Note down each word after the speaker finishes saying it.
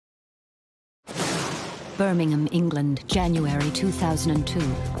Birmingham, England, January 2002.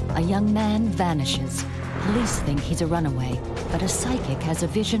 A young man vanishes. Police think he's a runaway, but a psychic has a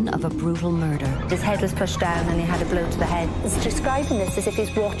vision of a brutal murder. His head was pushed down and he had a blow to the head. He's describing this as if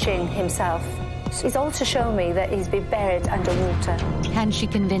he's watching himself. He's also shown me that he's been buried underwater. Can she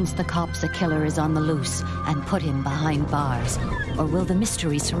convince the cops a killer is on the loose and put him behind bars? Or will the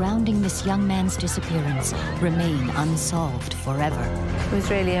mystery surrounding this young man's disappearance remain unsolved forever? It was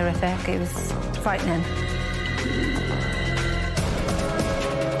really horrific. It was frightening.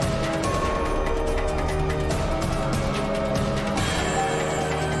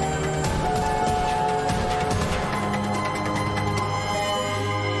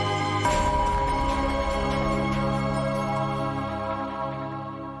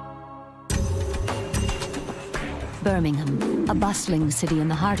 Birmingham, a bustling city in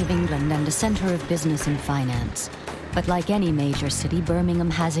the heart of England and a centre of business and finance. But like any major city, Birmingham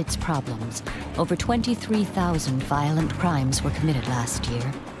has its problems. Over 23,000 violent crimes were committed last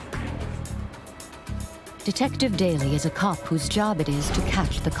year. Detective Daly is a cop whose job it is to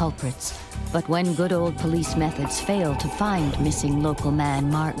catch the culprits. But when good old police methods fail to find missing local man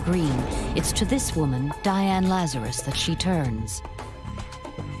Mark Green, it's to this woman, Diane Lazarus, that she turns.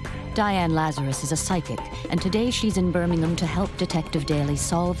 Diane Lazarus is a psychic, and today she's in Birmingham to help Detective Daly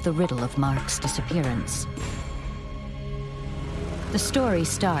solve the riddle of Mark's disappearance. The story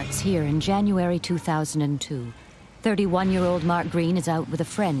starts here in January 2002. 31-year-old Mark Green is out with a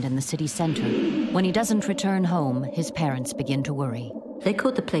friend in the city centre. When he doesn't return home, his parents begin to worry. They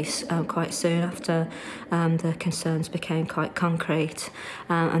called the police quite soon after the concerns became quite concrete,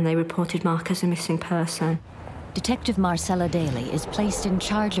 and they reported Mark as a missing person. Detective Marcella Daly is placed in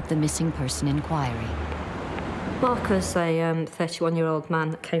charge of the missing person inquiry. Mark was a 31-year-old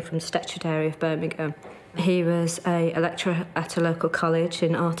man that came from the Stechford area of Birmingham. He was a lecturer at a local college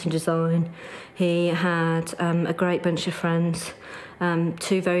in art and design. He had a great bunch of friends,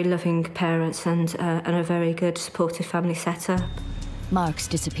 two very loving parents and a very good supportive family setup. Mark's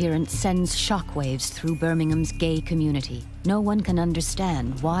disappearance sends shockwaves through Birmingham's gay community. No one can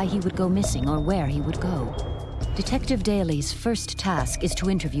understand why he would go missing or where he would go. Detective Daly's first task is to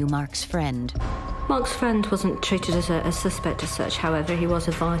interview Mark's friend. Mark's friend wasn't treated as a suspect as such, however, he was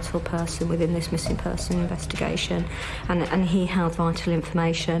a vital person within this missing person investigation, and he held vital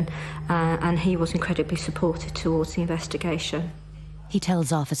information, and he was incredibly supportive towards the investigation. He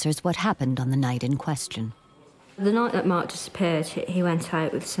tells officers what happened on the night in question. The night that Mark disappeared, he went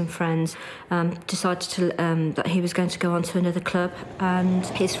out with some friends, decided that he was going to go on to another club, and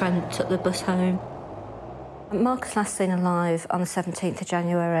his friend took the bus home. Mark was last seen alive on the 17th of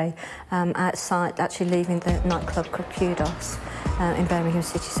January, outside, actually leaving the nightclub called Kudos in Birmingham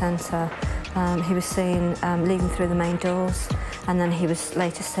city centre. He was seen leaving through the main doors, and then he was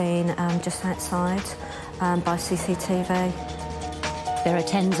later seen just outside by CCTV. There are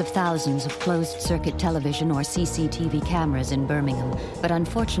tens of thousands of closed-circuit television or CCTV cameras in Birmingham, but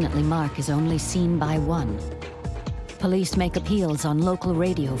unfortunately Mark is only seen by one. Police make appeals on local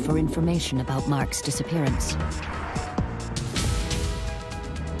radio for information about Mark's disappearance.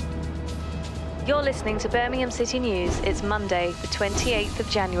 You're listening to Birmingham City News. It's Monday, the 28th of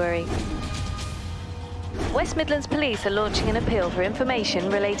January. West Midlands Police are launching an appeal for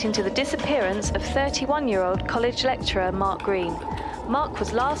information relating to the disappearance of 31-year-old college lecturer Mark Green. Mark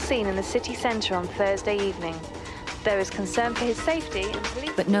was last seen in the city centre on Thursday evening. There is concern for his safety and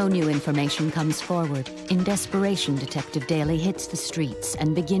police... But no new information comes forward. In desperation, Detective Daly hits the streets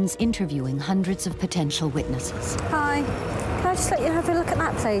and begins interviewing hundreds of potential witnesses. Hi. Can I just let you have a look at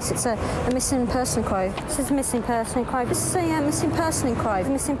that, please? It's a missing person inquiry. This is a missing person inquiry. This is a missing person inquiry.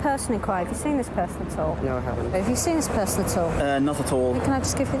 Missing person inquiry. Have you seen this person at all? No, I haven't. Have you seen this person at all? Not at all. Can I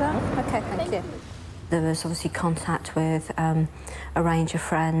just give you that? OK, thank you. There was obviously contact with a range of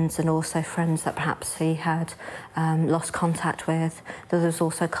friends, and also friends that perhaps he had lost contact with. There was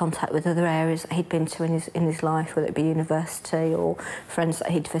also contact with other areas that he'd been to in his life, whether it be university or friends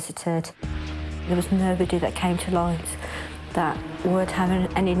that he'd visited. There was nobody that came to light that would have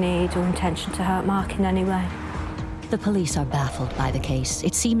any need or intention to hurt Mark in any way. The police are baffled by the case.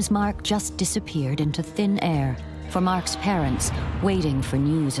 It seems Mark just disappeared into thin air. For Mark's parents, waiting for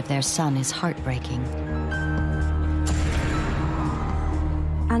news of their son is heartbreaking.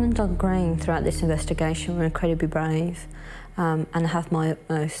 Anne and Don Green, throughout this investigation, were incredibly brave and have my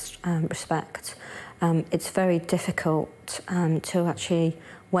utmost respect. It's very difficult to actually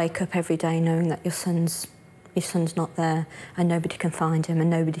wake up every day knowing that your son's not there, and nobody can find him and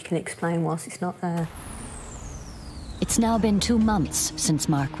nobody can explain whilst he's not there. It's now been 2 months since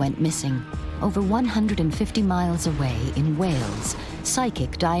Mark went missing. Over 150 miles away in Wales,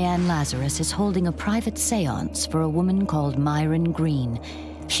 psychic Diane Lazarus is holding a private séance for a woman called Myron Green.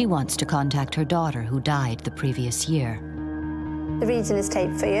 She wants to contact her daughter who died the previous year. The reading is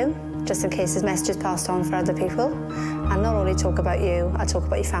taped for you, just in case his message is passed on for other people. I'll not only talk about you, I'll talk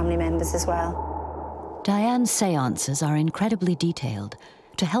about your family members as well. Diane's séances are incredibly detailed.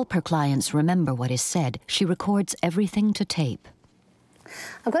 To help her clients remember what is said, she records everything to tape.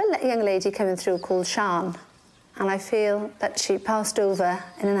 I've got a young lady coming through called Sian, and I feel that she passed over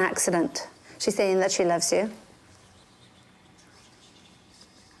in an accident. She's saying that she loves you.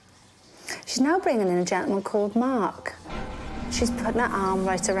 She's now bringing in a gentleman called Mark. She's putting her arm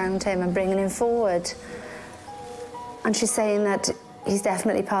right around him and bringing him forward. And she's saying that he's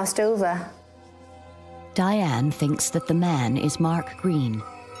definitely passed over. Diane thinks that the man is Mark Green.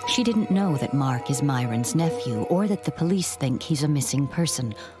 She didn't know that Mark is Myron's nephew or that the police think he's a missing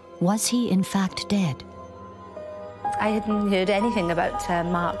person. Was he in fact dead? I hadn't heard anything about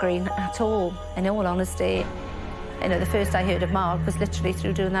Mark Green at all, in all honesty. You know, the first I heard of Mark was literally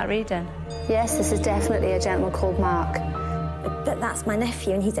through doing that reading. Yes, this is definitely a gentleman called Mark. But that's my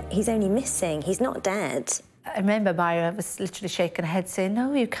nephew, and he's only missing. He's not dead. I remember Myra was literally shaking her head saying,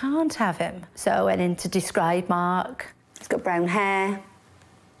 no, you can't have him. So I went in to describe Mark. He's got brown hair.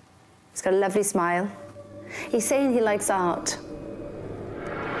 He's got a lovely smile. He's saying he likes art.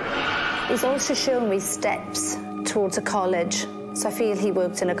 He's also shown me steps towards a college, so I feel he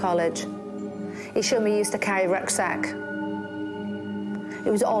worked in a college. He showed me he used to carry a rucksack. He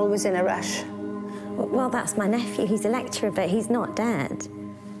was always in a rush. Well, that's my nephew. He's a lecturer, but he's not dead.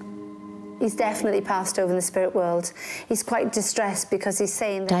 He's definitely passed over in the spirit world. He's quite distressed because he's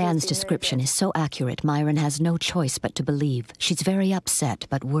saying that... Diane's description is so accurate, Myron has no choice but to believe. She's very upset,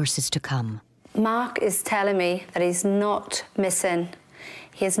 but worse is to come. Mark is telling me that he's not missing.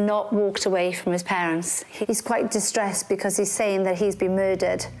 He has not walked away from his parents. He's quite distressed because he's saying that he's been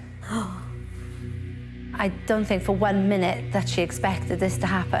murdered. I don't think for 1 minute that she expected this to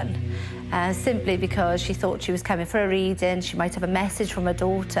happen, simply because she thought she was coming for a reading, she might have a message from her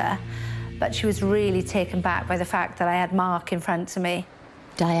daughter, but she was really taken back by the fact that I had Mark in front of me.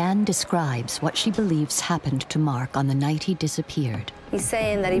 Diane describes what she believes happened to Mark on the night he disappeared. He's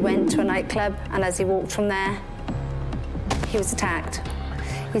saying that he went to a nightclub, and as he walked from there, he was attacked.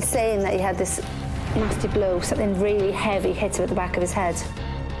 He's saying that he had this nasty blow, something really heavy hit him at the back of his head.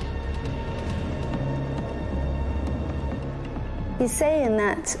 He's saying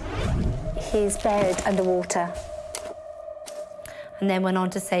that he's buried underwater. And then went on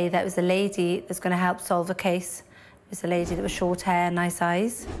to say that it was a lady that's going to help solve the case. It was a lady that was short hair, nice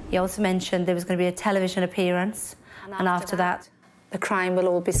eyes. He also mentioned there was going to be a television appearance, and after that, the crime will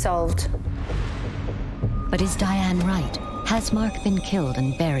all be solved. But is Diane right? Has Mark been killed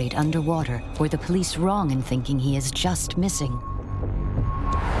and buried underwater? Were the police wrong in thinking he is just missing?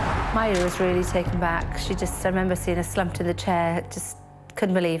 Myra was really taken back. I remember seeing her slumped in the chair, just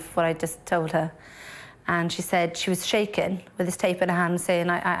couldn't believe what I just told her. And she said she was shaking with this tape in her hand, saying,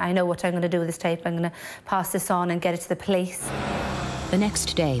 I know what I'm going to do with this tape. I'm going to pass this on and get it to the police. The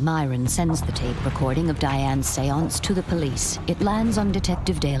next day, Myron sends the tape recording of Diane's séance to the police. It lands on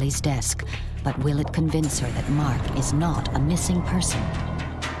Detective Daly's desk. But will it convince her that Mark is not a missing person?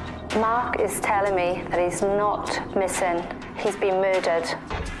 Mark is telling me that he's not missing. He's been murdered.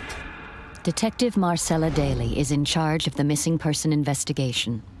 Detective Marcella Daly is in charge of the missing person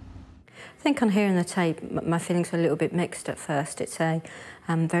investigation. I think on hearing the tape, my feelings were a little bit mixed at first. It's a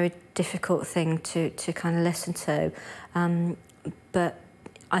very difficult thing to kind of listen to, but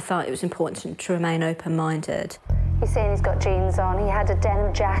I thought it was important to remain open-minded. He's saying he's got jeans on. He had a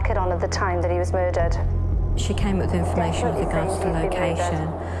denim jacket on at the time that he was murdered. She came with information with regards to the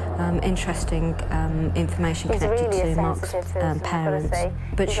location, interesting information connected to Mark's parents,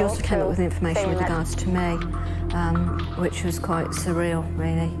 but she also came up with information with regards to me, which was quite surreal,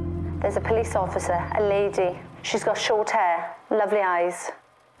 really. There's a police officer, a lady. She's got short hair, lovely eyes.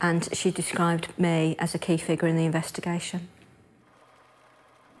 And she described me as a key figure in the investigation.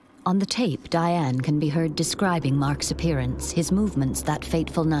 On the tape, Diane can be heard describing Mark's appearance, his movements that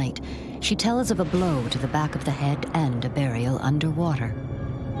fateful night. She tells of a blow to the back of the head and a burial underwater.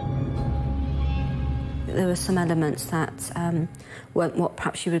 There were some elements that weren't what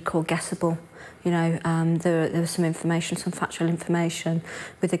perhaps you would call guessable. You know, there was some information, some factual information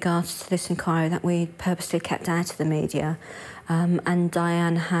with regards to this inquiry that we purposely kept out of the media. And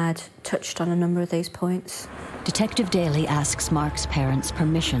Diane had touched on a number of these points. Detective Daly asks Mark's parents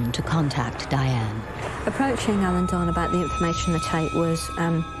permission to contact Diane. Approaching Alan Don about the information in the tape was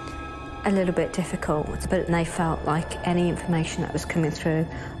a little bit difficult, but they felt like any information that was coming through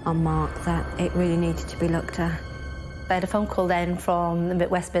on Mark, that it really needed to be looked at. I had a phone call then from the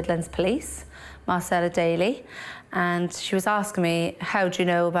West Midlands Police, Marcella Daly, and she was asking me, how do you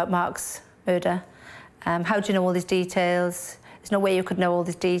know about Mark's murder? How do you know all these details? There's no way you could know all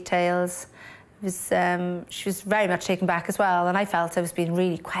these details. She was very much taken back as well, and I felt I was being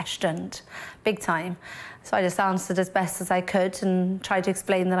really questioned, big time. So I just answered as best as I could and tried to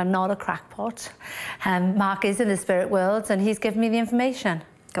explain that I'm not a crackpot. Mark is in the spirit world, and he's given me the information.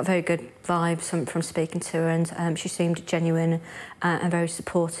 Got very good vibes from speaking to her, and she seemed genuine and very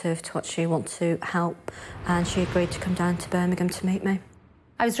supportive to what she wanted to help, and she agreed to come down to Birmingham to meet me.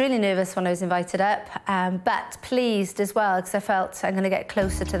 I was really nervous when I was invited up, but pleased as well, because I felt I'm going to get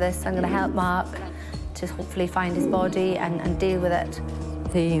closer to this. I'm going to help Mark to hopefully find his body and deal with it.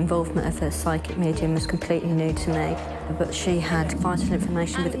 The involvement of a psychic medium was completely new to me, but she had vital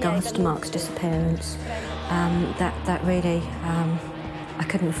information with regards to Mark's disappearance that really I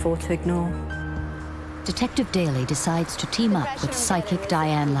couldn't afford to ignore. Detective Daly decides to team up with psychic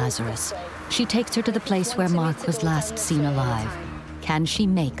Diane Lazarus. She takes her to the place where Mark was last seen alive. Can she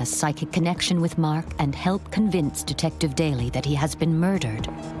make a psychic connection with Mark and help convince Detective Daly that he has been murdered?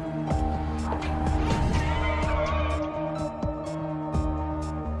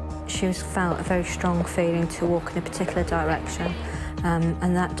 She felt a very strong feeling to walk in a particular direction,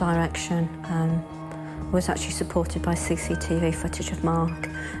 and that direction was actually supported by CCTV footage of Mark,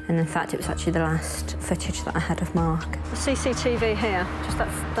 and in fact it was actually the last footage that I had of Mark. The CCTV here, just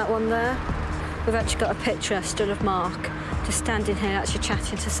that one there, we've actually got a picture still of Mark just standing here actually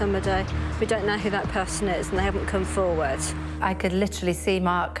chatting to somebody. We don't know who that person is and they haven't come forward. I could literally see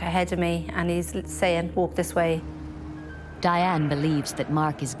Mark ahead of me, and he's saying, walk this way. Diane believes that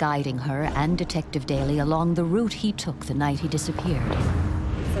Mark is guiding her and Detective Daly along the route he took the night he disappeared.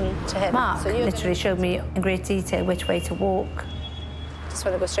 To him. Mark literally showed me in great detail which way to walk. Just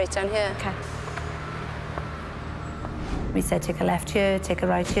want to go straight down here. Okay. We said take a left here, take a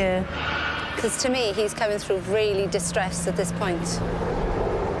right here. Because to me, he's coming through really distressed at this point.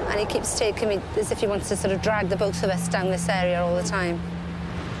 And he keeps taking me as if he wants to sort of drag the both of us down this area all the time.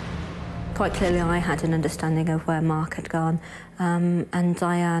 Quite clearly I had an understanding of where Mark had gone, and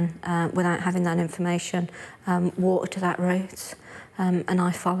Diane, without having that information, walked that route, and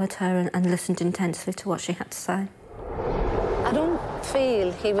I followed her and listened intensely to what she had to say. I don't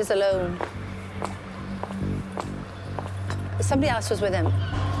feel he was alone. Somebody else was with him,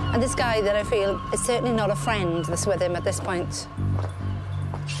 and this guy that I feel is certainly not a friend that's with him at this point.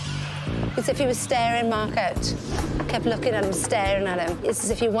 It's as if he was staring Mark out. I kept looking at him, staring at him. It's as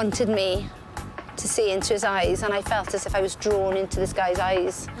if he wanted me to see into his eyes, and I felt as if I was drawn into this guy's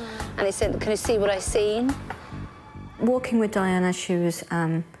eyes. And he said, can you see what I've seen? Walking with Diane as she was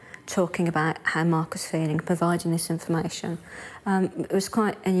talking about how Mark was feeling, providing this information, it was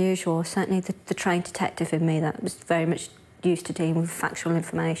quite unusual. Certainly the trained detective in me that was very much used to dealing with factual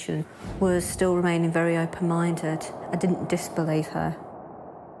information was still remaining very open-minded. I didn't disbelieve her.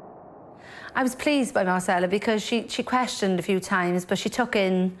 I was pleased by Marcella because she questioned a few times, but she took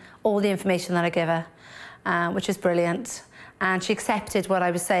in all the information that I gave her, which was brilliant. And she accepted what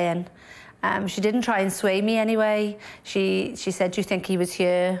I was saying. She didn't try and sway me anyway. She said, do you think he was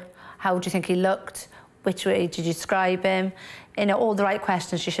here? How do you think he looked? Which way did you describe him? You know, all the right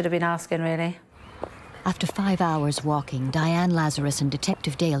questions she should have been asking, really. After 5 hours walking, Diane Lazarus and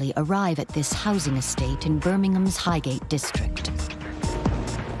Detective Daly arrive at this housing estate in Birmingham's Highgate district.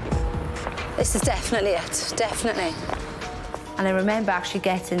 This is definitely it, definitely. And I remember actually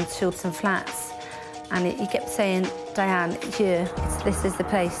getting to some flats, and he kept saying, Diane, here, this is the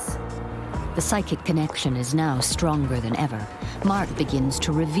place. The psychic connection is now stronger than ever. Mark begins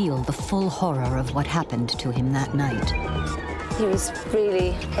to reveal the full horror of what happened to him that night. He was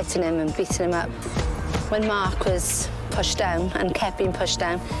really hitting him and beating him up. When Mark was pushed down and kept being pushed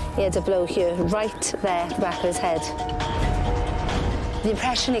down, he had a blow here, right there at the back of his head. The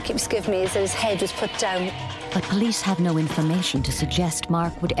impression he keeps giving me is that his head was put down. But police have no information to suggest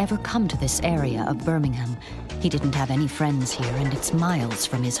Mark would ever come to this area of Birmingham. He didn't have any friends here, and it's miles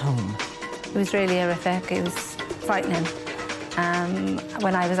from his home. It was really horrific. It was frightening.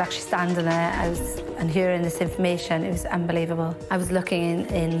 When I was actually standing there and hearing this information, it was unbelievable. I was looking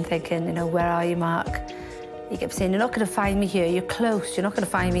in thinking, you know, where are you, Mark? He kept saying, you're not going to find me here. You're close. You're not going to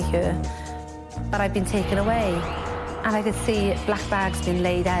find me here. But I'd been taken away. And I could see black bags being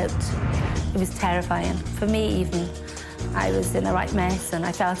laid out. It was terrifying. For me, even, I was in a right mess and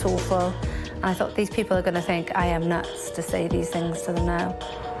I felt awful. And I thought, these people are going to think I am nuts to say these things to them now.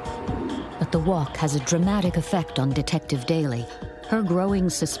 But the walk has a dramatic effect on Detective Daly. Her growing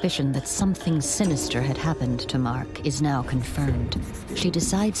suspicion that something sinister had happened to Mark is now confirmed. She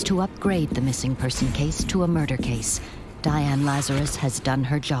decides to upgrade the missing person case to a murder case. Diane Lazarus has done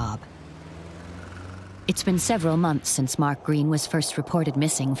her job. It's been several months since Mark Green was first reported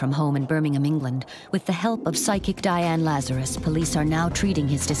missing from home in Birmingham, England. With the help of psychic Diane Lazarus, police are now treating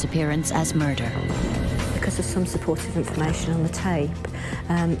his disappearance as murder. Because of some supportive information on the tape,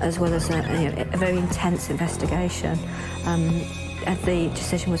 as well as a very intense investigation, the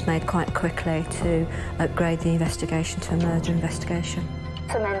decision was made quite quickly to upgrade the investigation to a murder investigation.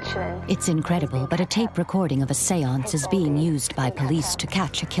 It's incredible, but a tape recording of a séance is being used by police to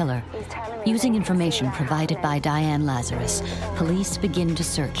catch a killer. Using information provided by Diane Lazarus, police begin to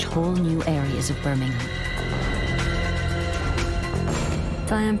search whole new areas of Birmingham.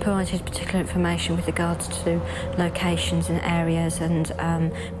 Diane provided particular information with regards to locations and areas and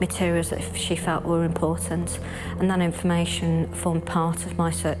materials that she felt were important, and that information formed part of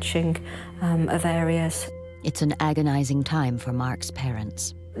my searching of areas. It's an agonizing time for Mark's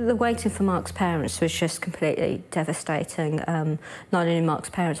parents. The waiting for Mark's parents was just completely devastating. Not only Mark's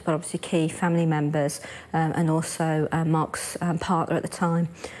parents, but obviously key family members, and also Mark's partner at the time.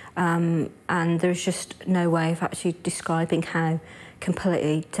 And there was just no way of actually describing how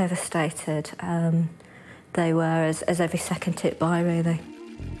completely devastated they were as every second ticked by, really.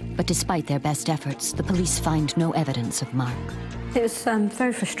 But despite their best efforts, the police find no evidence of Mark. It was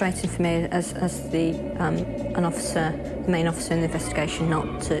very frustrating for me as an officer, the main officer in the investigation,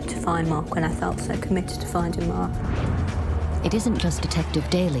 not to find Mark when I felt so committed to finding Mark. It isn't just Detective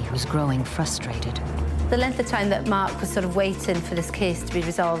Daly who's growing frustrated. The length of time that Mark was sort of waiting for this case to be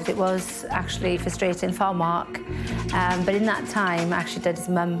resolved, it was actually frustrating for Mark. But in that time, I actually did his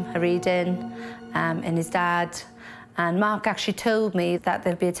mum a reading and his dad. And Mark actually told me that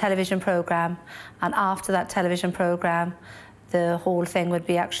there'd be a television programme, and after that television programme, the whole thing would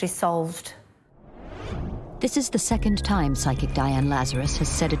be actually solved. This is the second time psychic Diane Lazarus has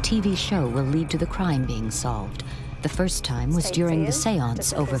said a TV show will lead to the crime being solved. The first time was during the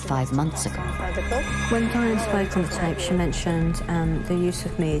séance over 5 months ago. When Diane spoke on the tape, she mentioned the use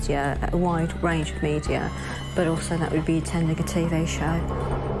of media, a wide range of media, but also that we'd be attending a TV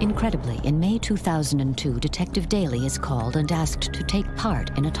show. Incredibly, in May 2002, Detective Daly is called and asked to take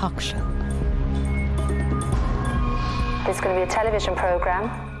part in a talk show. There's going to be a television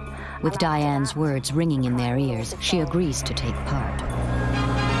programme. With Diane's words ringing in their ears, she agrees to take part.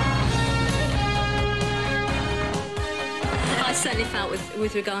 I certainly felt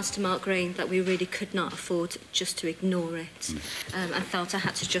with regards to Mark Green that we really could not afford just to ignore it. I felt I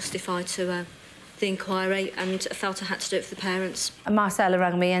had to justify to the inquiry, and I felt I had to do it for the parents. And Marcella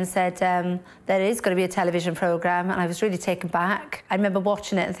rang me and said there is going to be a television programme, and I was really taken back. I remember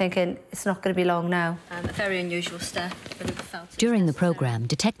watching it and thinking, it's not going to be long now. A very unusual step. During the programme,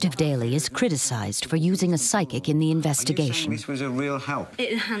 Detective Daly is criticised for using a psychic in the investigation. This was a real help.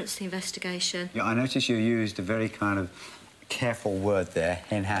 It enhanced the investigation. Yeah, I noticed you used a very kind of careful word there,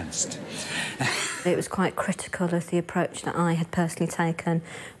 enhanced. It was quite critical of the approach that I had personally taken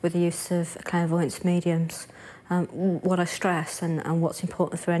with the use of clairvoyance mediums. What I stress and what's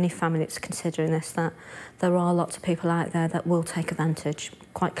important for any family that's considering this, that there are lots of people out there that will take advantage,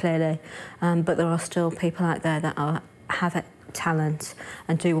 quite clearly, but there are still people out there that have talent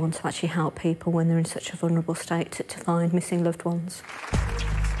and do want to actually help people when they're in such a vulnerable state to find missing loved ones.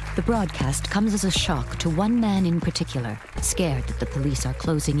 The broadcast comes as a shock to one man in particular. Scared that the police are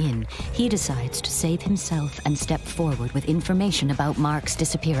closing in, he decides to save himself and step forward with information about Mark's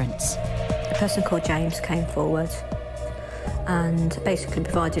disappearance. A person called James came forward and basically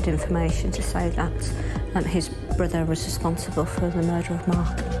provided information to say that his brother was responsible for the murder of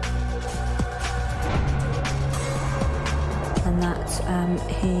Mark. And that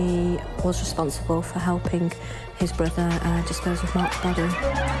he was responsible for helping his brother dispose of Mark's body.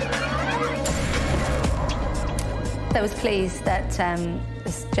 I was pleased that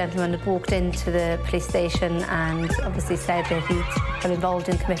this gentleman had walked into the police station and obviously said that he'd been involved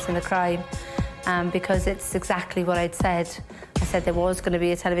in committing the crime, because it's exactly what I'd said. I said there was going to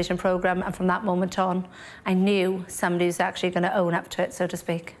be a television programme, and from that moment on, I knew somebody was actually going to own up to it, so to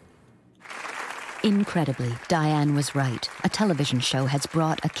speak. Incredibly, Diane was right. A television show has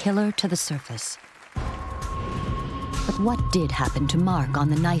brought a killer to the surface. But what did happen to Mark on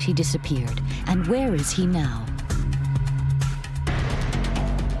the night he disappeared, and where is he now?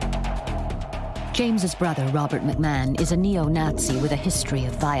 James's brother, Robert McMahon, is a neo-Nazi with a history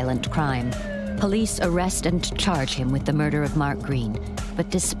of violent crime. Police arrest and charge him with the murder of Mark Green. But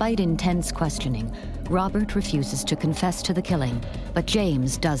despite intense questioning, Robert refuses to confess to the killing, but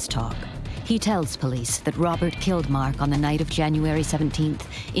James does talk. He tells police that Robert killed Mark on the night of January 17th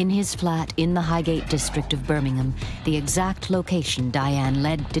in his flat in the Highgate district of Birmingham, the exact location Diane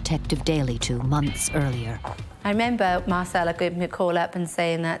led Detective Daly to months earlier. I remember Marcella giving me a call up and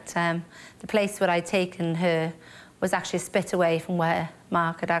saying that the place where I'd taken her was actually a spit away from where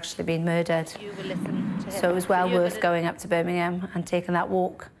Mark had actually been murdered. So it was well worth going up to Birmingham and taking that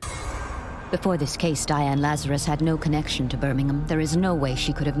walk. Before this case, Diane Lazarus had no connection to Birmingham. There is no way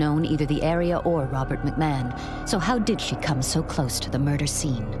she could have known either the area or Robert McMahon. So how did she come so close to the murder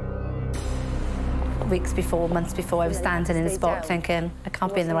scene? Weeks before, months before, I was standing in the spot thinking, I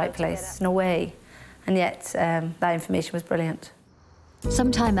can't be in the right place, no way. And yet, that information was brilliant.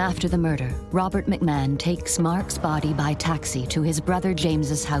 Sometime after the murder, Robert McMahon takes Mark's body by taxi to his brother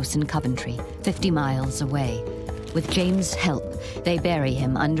James's house in Coventry, 50 miles away. With James' help, they bury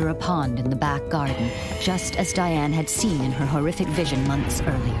him under a pond in the back garden, just as Diane had seen in her horrific vision months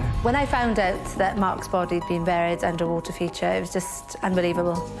earlier. When I found out that Mark's body had been buried under a water feature, it was just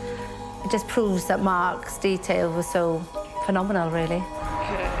unbelievable. It just proves that Mark's detail was so phenomenal, really.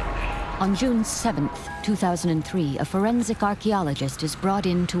 On June 7th, 2003, a forensic archaeologist is brought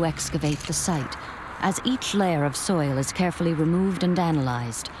in to excavate the site. As each layer of soil is carefully removed and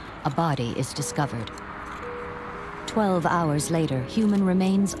analyzed, a body is discovered. 12 hours later, human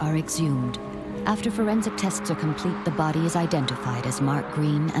remains are exhumed. After forensic tests are complete, the body is identified as Mark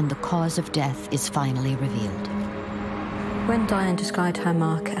Green and the cause of death is finally revealed. When Diane described how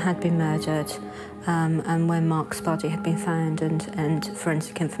Mark had been murdered, and when Mark's body had been found and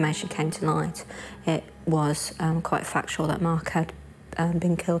forensic information came to light, it was quite factual that Mark had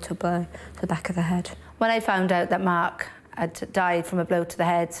been killed to a blow to the back of the head. When I found out that Mark had died from a blow to the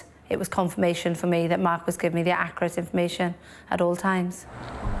head, it was confirmation for me that Mark was giving me the accurate information at all times.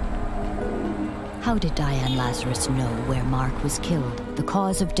 How did Diane Lazarus know where Mark was killed, the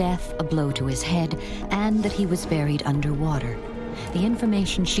cause of death, a blow to his head, and that he was buried underwater? The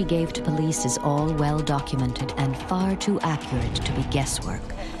information she gave to police is all well documented and far too accurate to be guesswork.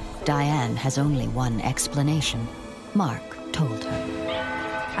 Diane has only one explanation. Mark told her.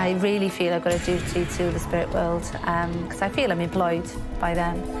 I really feel I've got a duty to the spirit world because I feel I'm employed by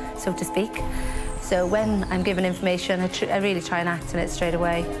them, so to speak. So when I'm given information, I really try and act on it straight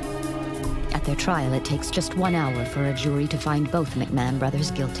away. At their trial, it takes just 1 hour for a jury to find both McMahon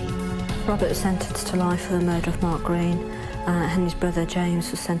brothers guilty. Robert was sentenced to life for the murder of Mark Green, and his brother James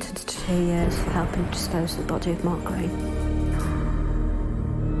was sentenced to 2 years for helping dispose of the body of Mark Green.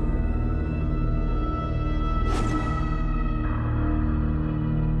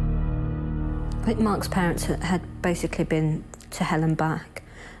 I think Mark's parents had basically been to hell and back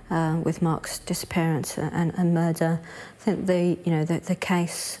with Mark's disappearance and murder. I think the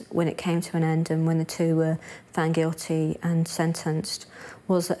case, when it came to an end and when the two were found guilty and sentenced,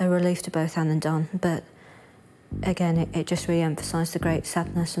 was a relief to both Anne and Don. But again, it just re-emphasised the great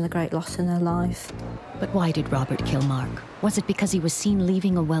sadness and the great loss in their life. But why did Robert kill Mark? Was it because he was seen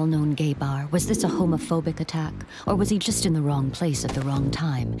leaving a well-known gay bar? Was this a homophobic attack? Or was he just in the wrong place at the wrong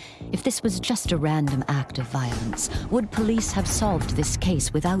time? If this was just a random act of violence, would police have solved this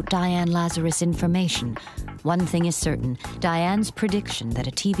case without Diane Lazarus' information? One thing is certain, Diane's prediction that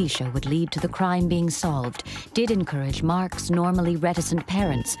a TV show would lead to the crime being solved did encourage Mark's normally reticent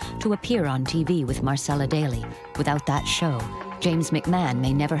parents to appear on TV with Marcella Daly. Without that show, James McMahon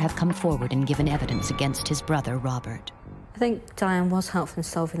may never have come forward and given evidence against his brother, Robert. I think Diane was helpful in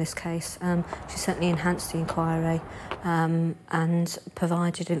solving this case. She certainly enhanced the inquiry and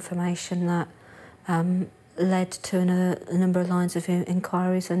provided information that led to a number of lines of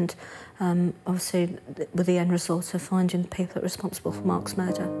inquiries and obviously with the end result of finding the people that were responsible for Mark's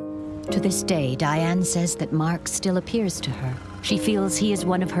murder. To this day, Diane says that Mark still appears to her. She feels he is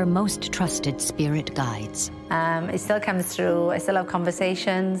one of her most trusted spirit guides. It still comes through, I still have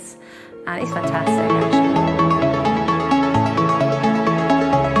conversations, and it's fantastic, actually.